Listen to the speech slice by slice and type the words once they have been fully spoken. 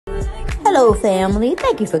Hello, family.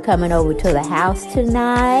 Thank you for coming over to the house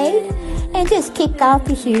tonight. And just kick off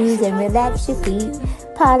your shoes and relax your feet.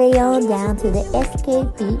 Party on down to the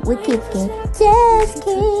SK beat. We're kicking. Just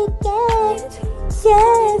kicking.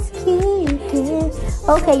 Just kicking.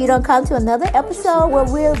 Okay, you don't come to another episode where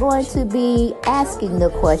we're going to be asking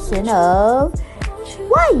the question of,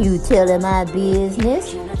 why you telling my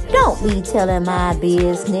business? Don't be telling my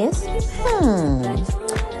business.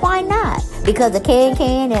 Why not? Because a can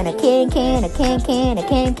and a can, a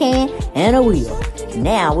can, and a wheel.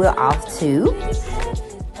 Now we're off to...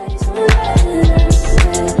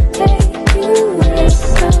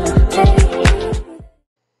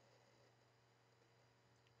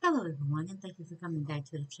 Hello everyone, and thank you for coming back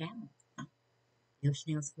to the channel. Your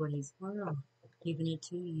Chanel's 40s World, giving it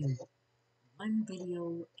to you one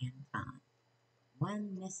video at a time.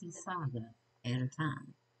 One messy saga at a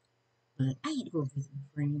time. But I had to go visit my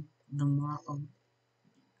friend, LamarOdom,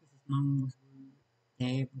 because his mom was worried,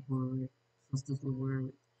 dad was worried, sisters were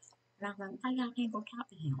worried. And I was like, why y'all can't go talk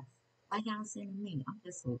to him? Why y'all sending me? I'm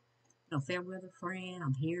just a fair weather friend.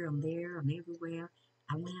 I'm here, I'm there, I'm everywhere.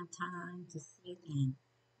 I won't have time to sit and,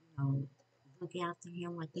 look after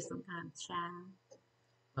him like he's some kind of child.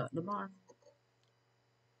 But Lamar,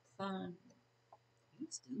 son, you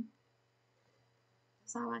stupid.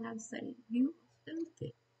 That's all I gotta say. You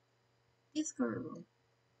stupid. This girl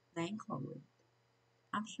named Chloe,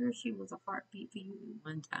 I'm sure she was a heartbeat for you at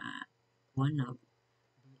one time or another.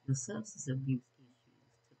 But your substance abuse issues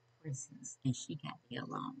took precedence and she got the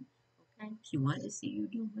hell on. Okay? She wanted to see you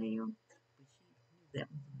do well, but she knew that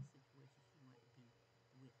was a situation she wanted to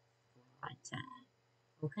be with for a lifetime.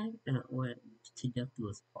 Okay? Or to death do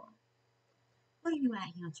us part. What are you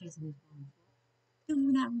out here chasing this woman for? Do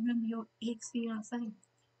you not remember your ex-fiancée?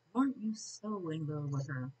 Weren't you so in love with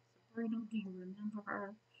her? Sabrina, do you remember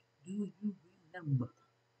her? Do you remember?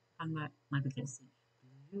 I'm not Michael Jackson.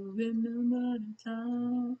 Do you remember the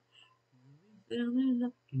time when we fell in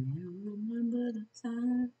love? Do you remember the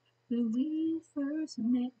time when we first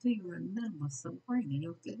met? Do you remember Sabrina,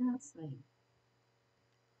 your fiancée?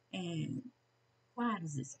 And why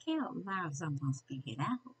does this count loud as I'm going to speak it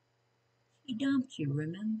out? She dumped you,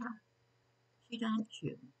 remember? She dumped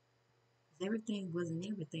you. Because everything wasn't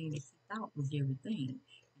everything that she thought was everything until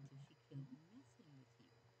she kept messing with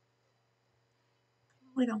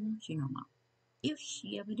you. Chloe don't want you no more. If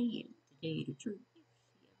she ever did, to tell you the truth, if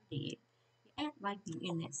she ever did, you act like you're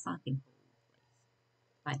in that sunken hole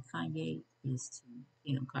place, like Kanye is to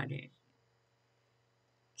Kim Kardashian.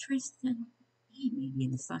 Tristan, he may be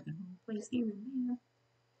in the sunken hole place here and there.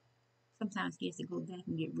 Sometimes he has to go back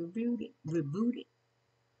and get rebooted.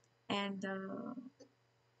 And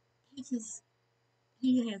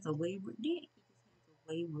he has a wayward dick. He just has a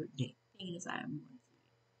wayward dick. He is I want to see it.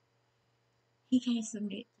 He can't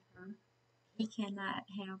submit to her. He cannot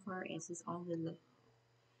have her as his only love.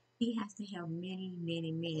 He has to have many,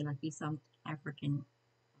 like he's some African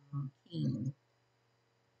king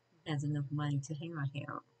who has enough money to have a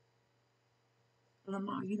harem.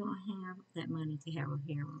 Lamar, you don't have that money to have a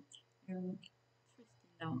harem. And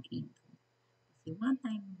Tristan don't either. See, one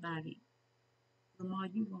thing about it, Lamar,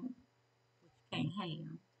 you want what you can't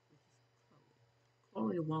have, which is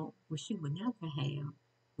Chloe. Chloe wants what she would never have,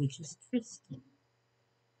 which is Tristan.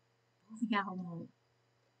 Both of y'all want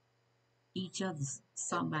each other's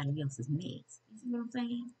somebody else's mess. You see what I'm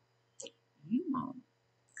saying? You want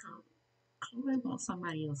Chloe wants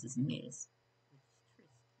somebody else's mess, which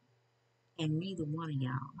is Tristan. And neither one of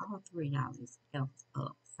y'all, all three of y'all is helped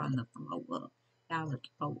up from the flow up. Y'all are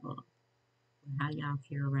toe up with how y'all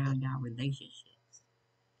carry around y'all relationships.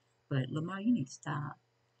 But Lamar, you need to stop.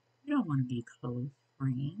 You don't want to be Chloe's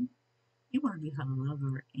friend. You want to be her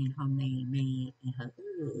lover and her main man and her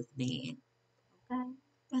husband. Okay?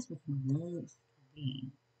 That's what you want to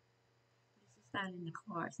be. It's not in the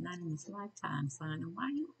cards, not in this lifetime, son. And why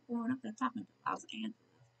are you going up there talking to Los Angeles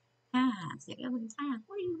Times, the LA Times?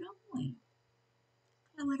 What are you doing?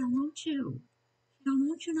 Chloe don't want you. She don't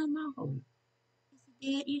want you no more. It's a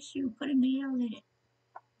dead issue. Put a nail in it.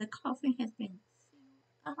 The coffin has been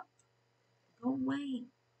sealed up. Go away.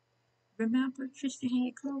 Remember, Tristan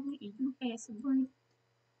had Chloe and you had Sabrina?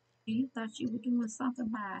 And you thought you were doing something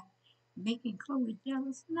by making Chloe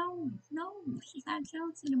jealous? No, she's not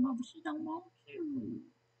jealous anymore, but she don't want you.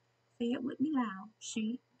 Say it with me loud.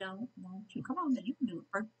 She don't want you. Come on, now, you can do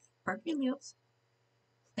it. Perk your lips.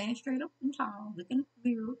 Stand straight up and tall. Look in the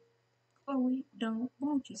mirror. Chloe don't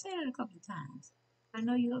want you. Say it a couple of times. I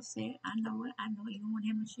know you're upset. I know it. I know you don't want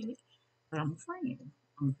him and shit. But I'm a friend.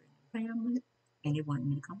 I'm a friend of the family. And they want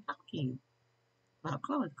me to come talk to you. Well,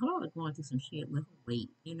 Chloe's going through some shit with her weight,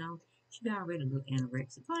 She already look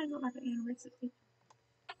anorexic. Probably look like an anorexic picture.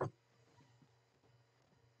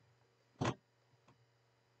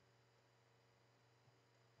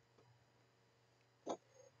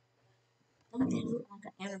 Don't that look like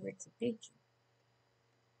an anorexic picture?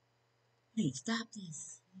 Hey, stop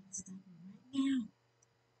this. Stop it right now.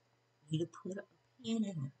 You need to put a pin in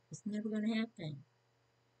it. It's never gonna happen.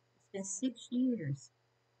 It's been 6 years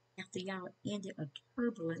after y'all ended a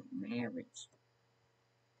turbulent marriage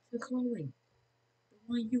to Chloe, the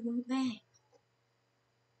one you want back.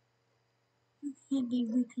 You can't be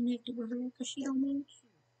reconnected with her because she don't want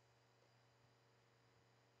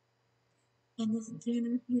you. And this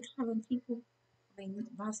dinner, you're telling people,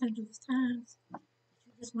 Los Angeles Times, that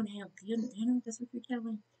you just want to have dinner. That's what you're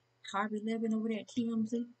telling Harvey Levin over there at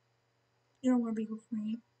TMZ. You don't want to be her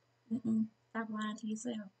friend. Stop lying to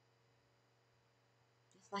yourself.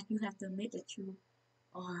 Just like you have to admit that you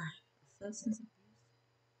are a substance abuse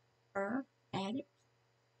or addict.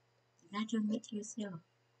 You got to admit to yourself,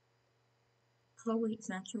 Chloe is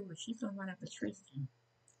not yours. She's going to run after Tristan.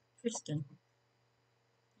 And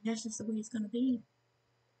that's just the way it's going to be.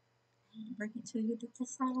 I hate to break it to you, but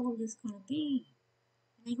that's all it's going to be.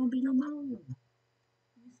 It ain't going to be no more. You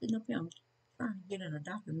sitting up here trying to get in a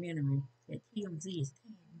documentary that TMZ is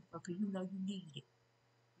paying you for because you know you need it.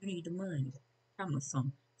 You need the money. Talking about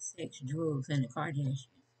some sex, drugs, and the Kardashians.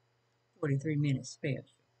 43 minutes special.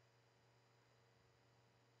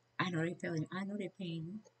 I know they're paying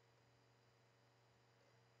you.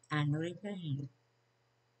 I know they're paying you.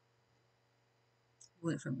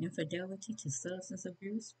 Went from infidelity to substance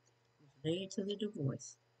abuse, which led to the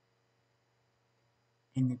divorce.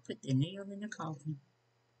 And they put the nail in the coffin,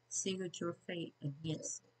 sealed your fate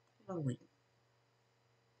against Chloe.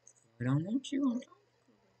 I don't want you.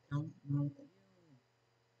 I don't want you.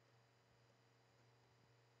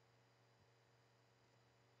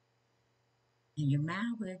 And your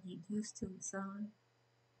mind will get used to it, son.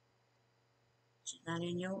 She's not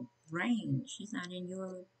in your range. She's not in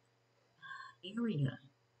your area.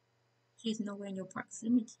 She's nowhere in your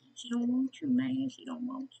proximity. She don't want you, man. She don't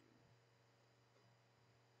want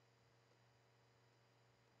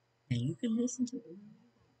you. And you can listen to it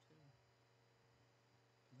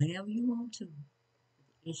whenever you want to.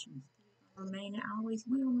 The issue is still going to remain and always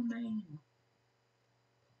will remain.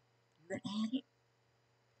 You're an addict.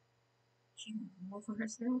 She wants more for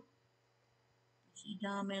herself. She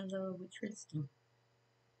dumb in love with Tristan.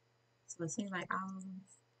 So it seems like all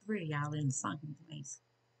three of y'all in the sunken place.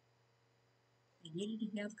 And get it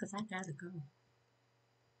together because I gotta go.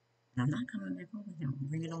 And I'm not coming back over here. I'm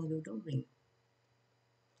bringing it on your doorbell.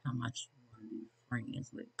 How much you want to be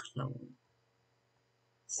friends with Chloe.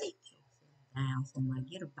 Sit yourself down somewhere.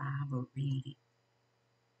 Get a Bible, read it.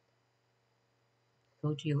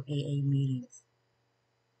 Go to your AA meetings.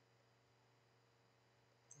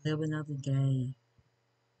 Live another day.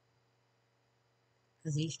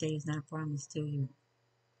 Because each day is not promised to you.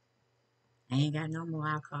 I ain't got no more.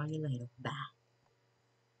 I'll call you later. Bye.